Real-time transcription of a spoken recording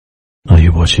Are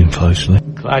you watching closely?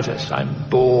 Clytus, I'm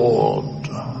bored.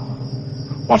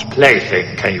 What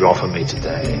plaything can you offer me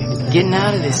today? Getting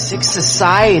out of this sick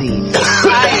society. A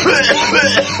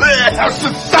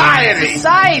society!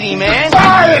 Society, man!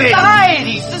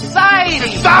 Society!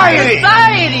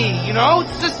 Society, you know?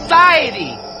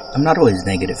 Society! I'm not always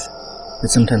negative, but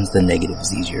sometimes the negative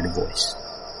is easier to voice.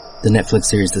 The Netflix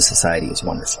series The Society is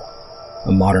wonderful.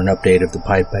 A modern update of the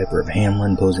Pied Piper of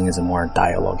Hamelin posing as a more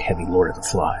dialogue-heavy Lord of the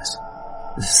Flies.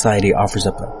 The Society offers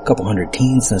up a couple hundred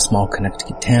teens in a small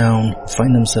Connecticut town who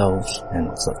find themselves, and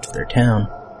what's left of their town,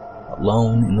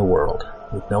 alone in the world,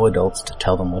 with no adults to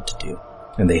tell them what to do.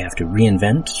 And they have to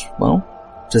reinvent, well,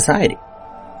 society.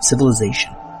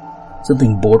 Civilization.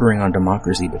 Something bordering on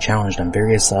democracy but challenged on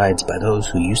various sides by those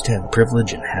who used to have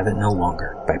privilege and have it no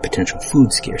longer, by potential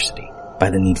food scarcity, by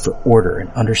the need for order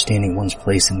and understanding one's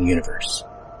place in the universe.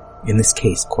 In this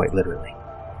case, quite literally.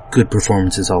 Good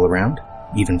performances all around,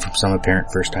 even from some apparent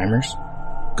first-timers.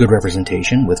 Good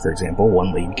representation, with, for example,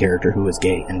 one lead character who is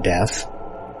gay and deaf.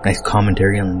 Nice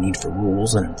commentary on the need for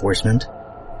rules and enforcement.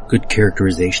 Good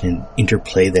characterization and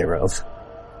interplay thereof.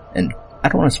 And I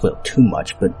don't want to spoil too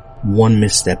much, but one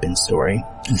misstep in story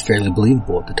is fairly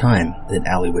believable at the time that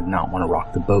Allie would not want to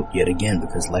rock the boat yet again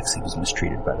because Lexi was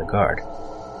mistreated by the guard.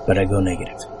 But I go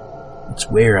negative. It's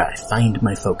where I find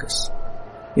my focus.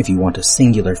 If you want a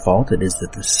singular fault, it is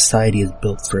that the Society is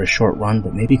built for a short run,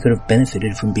 but maybe could have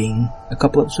benefited from being a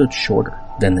couple episodes shorter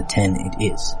than the 10 it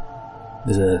is.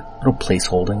 There's a little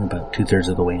placeholding about 2/3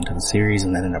 of the way into the series,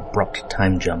 and then an abrupt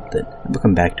time jump that I'll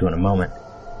come back to in a moment.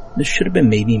 This should have been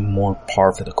maybe more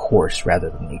par for the course rather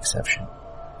than the exception.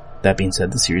 That being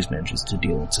said, the series manages to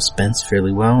deal with suspense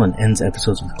fairly well and ends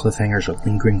episodes with cliffhangers or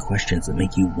lingering questions that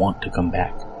make you want to come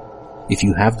back. If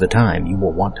you have the time, you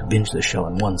will want to binge the show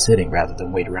in one sitting rather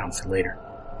than wait around for later.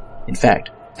 In fact,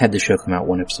 had the show come out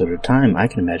one episode at a time, I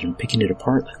can imagine picking it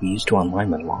apart like we used to online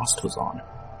when Lost was on.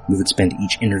 We would spend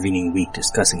each intervening week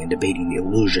discussing and debating the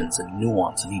illusions and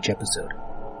nuance of each episode.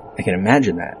 I can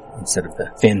imagine that, instead of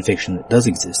the fan fiction that does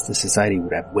exist, the Society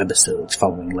would have webisodes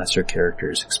following lesser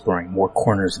characters, exploring more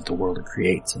corners of the world it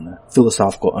creates and the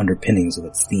philosophical underpinnings of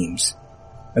its themes.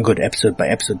 A good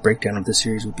episode-by-episode breakdown of the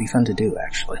series would be fun to do,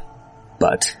 actually.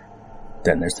 But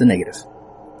then there's the negative.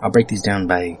 I'll break these down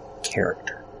by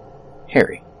character.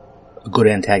 Harry, a good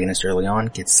antagonist early on,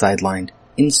 gets sidelined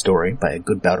in story by a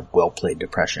good bout of well-played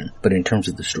depression, but in terms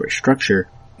of the story structure,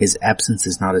 his absence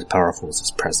is not as powerful as his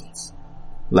presence.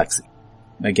 Lexi.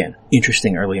 Again,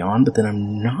 interesting early on, but then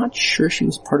I'm not sure she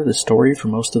was part of the story for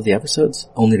most of the episodes,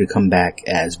 only to come back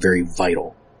as very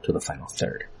vital to the final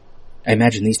third. I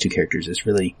imagine these two characters as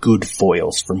really good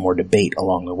foils for more debate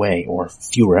along the way, or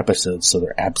fewer episodes so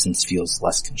their absence feels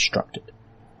less constructed.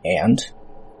 And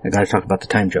I gotta talk about the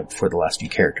time jump before the last few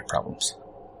character problems.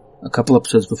 A couple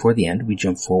episodes before the end, we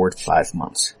jump forward 5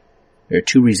 months. There are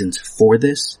 2 reasons for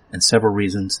this, and several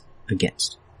reasons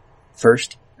against.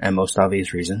 First, and most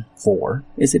obvious reason, for,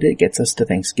 is that it gets us to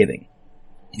Thanksgiving.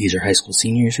 These are high school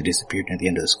seniors who disappeared at the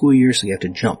end of the school year, so you have to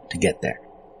jump to get there.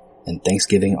 And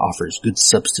Thanksgiving offers good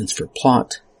substance for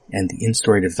plot and the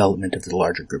in-story development of the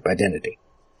larger group identity.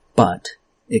 But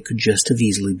it could just have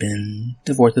easily been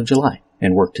the 4th of July,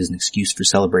 and worked as an excuse for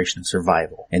celebration of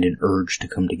survival and an urge to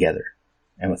come together,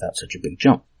 and without such a big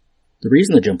jump. The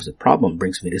reason the jump is a problem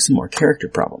brings me to some more character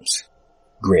problems.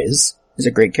 Grizz is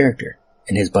a great character,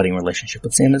 and his budding relationship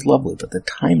with Sam is lovely, but the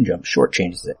time jump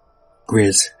shortchanges it.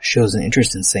 Grizz shows an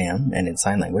interest in Sam, and in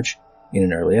sign language, in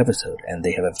an early episode, and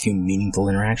they have a few meaningful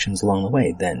interactions along the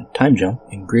way. Then, time jump,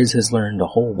 and Grizz has learned a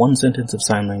whole 1 sentence of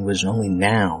sign language, and only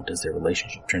now does their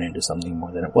relationship turn into something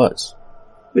more than it was.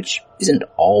 Which isn't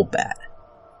all bad.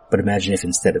 But imagine if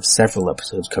instead of several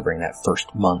episodes covering that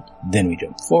first month, then we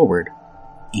jump forward,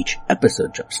 each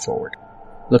episode jumps forward.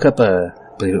 Look up I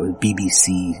believe it was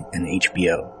BBC and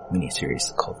HBO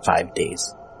miniseries called 5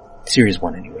 Days. Series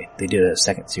 1 anyway. They did a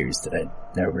second series that I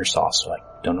never saw, so I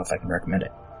don't know if I can recommend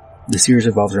it. The series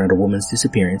revolves around a woman's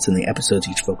disappearance, and the episodes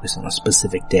each focus on a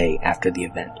specific day after the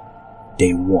event.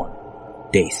 Day 1,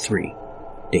 Day 3,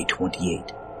 Day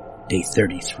 28, Day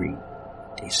 33,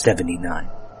 Day 79.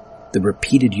 The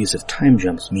repeated use of time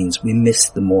jumps means we miss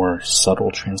the more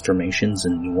subtle transformations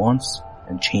and nuance,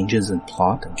 and changes in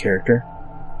plot and character,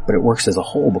 but it works as a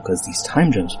whole because these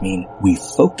time jumps mean we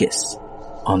focus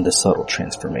on the subtle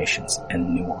transformations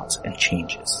and nuance and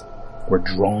changes. We're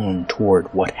drawn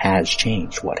toward what has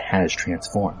changed, what has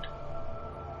transformed.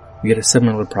 We get a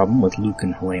similar problem with Luke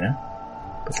and Helena.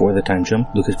 Before the time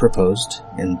jump, Luke is proposed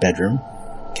in bedroom,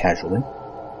 casually,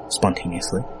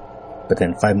 spontaneously, but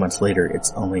then 5 months later,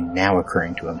 it's only now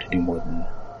occurring to him to do more than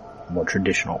a more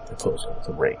traditional proposal with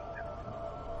a ring.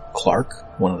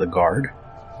 Clark, one of the guard,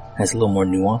 has a little more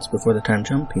nuance before the time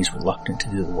jump. He's reluctant to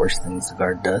do the worst things the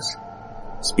guard does.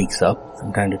 Speaks up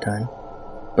from time to time.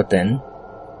 But then,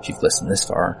 if you've listened this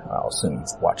far, I'll assume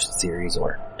you've watched the series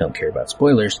or don't care about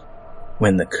spoilers.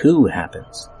 When the coup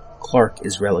happens, Clark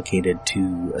is relocated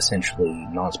to essentially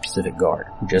non-specific guard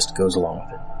who just goes along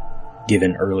with it.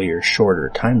 Given earlier shorter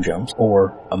time jumps,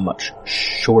 or a much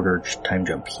shorter time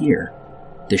jump here,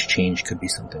 this change could be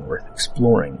something worth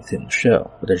exploring within the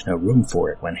show, but there's no room for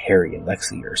it when Harry and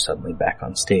Lexi are suddenly back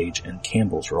on stage and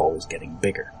Campbell's are always getting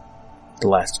bigger. The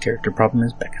last character problem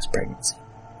is Becca's pregnancy.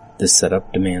 This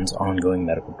setup demands ongoing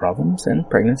medical problems, and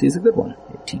pregnancy is a good one.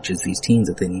 It teaches these teens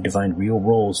that they need to find real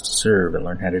roles to serve and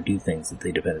learn how to do things that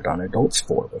they depended on adults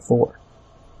for before.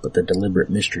 But the deliberate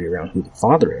mystery around who the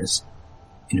father is,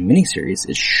 in a miniseries,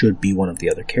 it should be one of the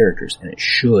other characters, and it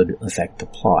should affect the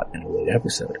plot in a late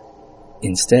episode.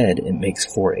 Instead, it makes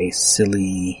for a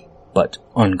silly, but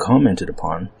uncommented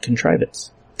upon,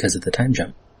 contrivance, because of the time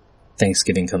jump.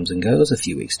 Thanksgiving comes and goes, a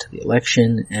few weeks to the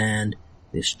election, and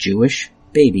this Jewish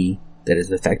baby that is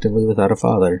effectively without a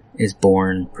father is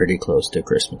born pretty close to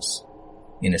Christmas.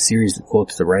 In a series that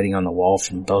quotes the writing on the wall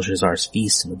from Belshazzar's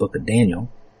feast in the Book of Daniel,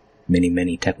 Many,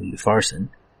 many tekel upharsin,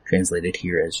 translated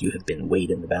here as you have been weighed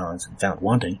in the balance and found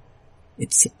wanting,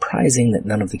 it's surprising that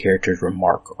none of the characters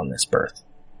remark on this birth,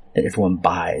 that everyone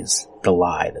buys the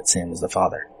lie that Sam is the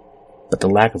father. But the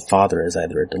lack of father is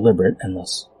either a deliberate, and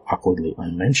thus awkwardly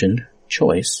unmentioned,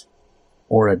 choice,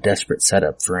 or a desperate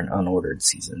setup for an unordered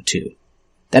season 2.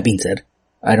 That being said,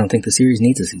 I don't think the series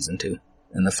needs a season 2,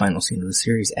 and the final scene of the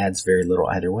series adds very little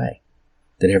either way.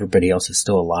 That everybody else is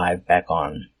still alive back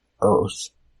on Earth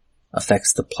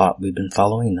affects the plot we've been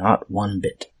following not one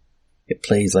bit. It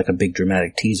plays like a big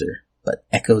dramatic teaser, but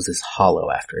echoes as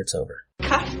hollow after it's over.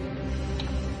 Cut.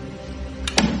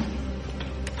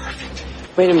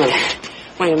 Wait a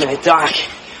minute, Doc.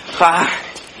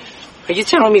 Are you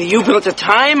telling me that you built a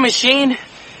time machine?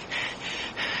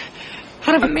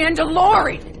 Out of a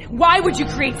Mandalorian! Why would you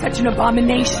create such an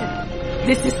abomination?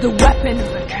 This is the weapon of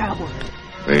the coward.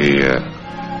 The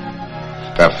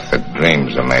stuff that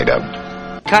dreams are made of.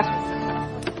 Cut.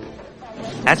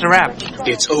 That's a wrap.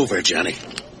 It's over, Johnny.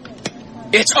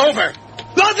 It's over!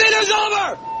 Nothing is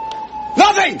over!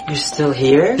 Nothing! You're still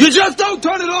here? You just don't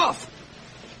turn it off!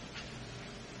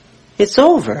 It's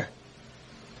over.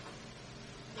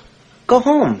 Go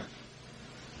home.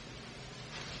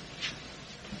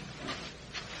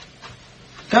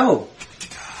 Go.